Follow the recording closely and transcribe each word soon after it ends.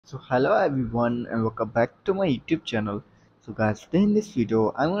So hello everyone and welcome back to my YouTube channel. So guys, today in this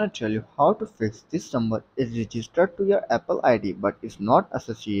video I'm gonna tell you how to fix this number is registered to your Apple ID but is not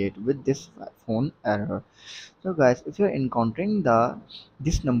associated with this phone error. So guys, if you're encountering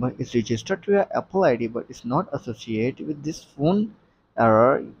this number is registered to your Apple ID but is not associated with this phone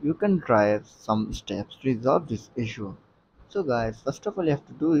error, you can try some steps to resolve this issue. So guys, first of all you have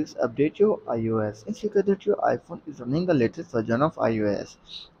to do is update your iOS. Ensure that your iPhone is running the latest version of iOS.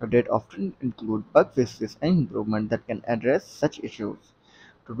 Update often include bug fixes and improvement that can address such issues.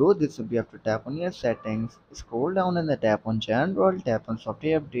 To do this, you have to tap on your settings, scroll down and then tap on general, tap on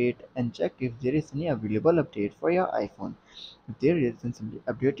software update and check if there is any available update for your iPhone. If there is, then simply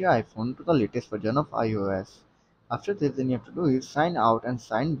update your iPhone to the latest version of iOS. After this, then you have to do is sign out and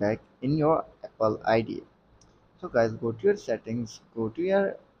sign back in your Apple ID. So guys, go to your settings, go to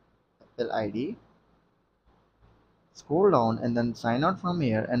your Apple ID, scroll down and then sign out from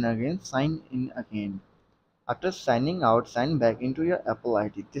here and again sign in again. After signing out, sign back into your Apple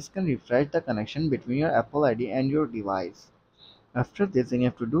ID. This can refresh the connection between your Apple ID and your device. After this, then you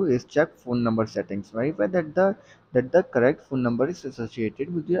have to do is check phone number settings. Verify that the correct phone number is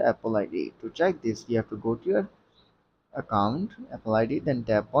associated with your Apple ID. To check this, you have to go to your account, Apple ID, then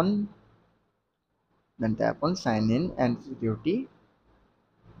tap on sign in and security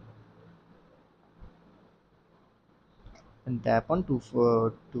and tap on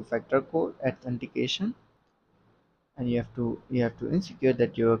two-factor code authentication, and you have to ensure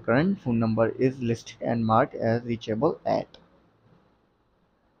that your current phone number is listed and marked as reachable at.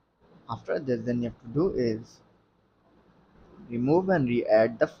 After this, then you have to do is remove and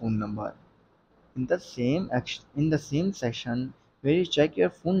re-add the phone number in the same action in the same section where you check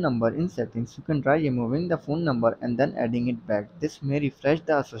your phone number in settings. You can try removing the phone number and then adding it back. This may refresh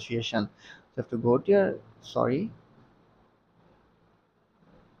the association. So you have to go to your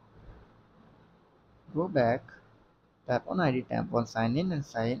go back, tap on ID, tap on sign in and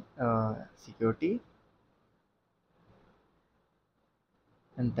sign security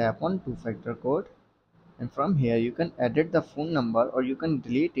and tap on two-factor code, and from here you can edit the phone number or you can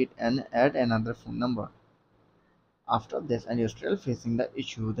delete it and add another phone number. After this and you're still facing the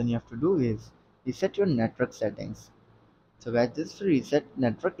issue, then you have to do is reset your network settings. So guys, this is reset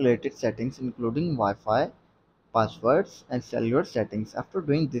network related settings including Wi-Fi, passwords and cellular settings. After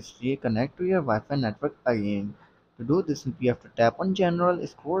doing this, reconnect to your Wi-Fi network again. To do this, you have to tap on general,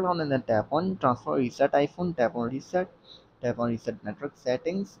 scroll down and then tap on transfer reset iPhone, tap on reset network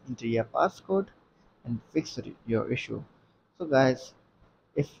settings, enter your passcode and fix your issue. So guys,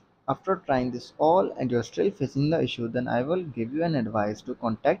 if after trying this all and you're still facing the issue, then I will give you an advice to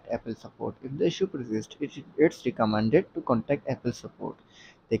contact Apple support. If the issue persists, it's recommended to contact Apple support.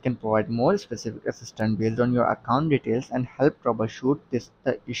 They can provide more specific assistance based on your account details and help troubleshoot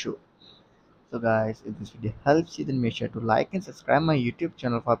the issue. So guys, if this video helps you, then make sure to like and subscribe my YouTube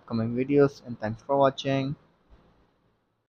channel for upcoming videos, and thanks for watching.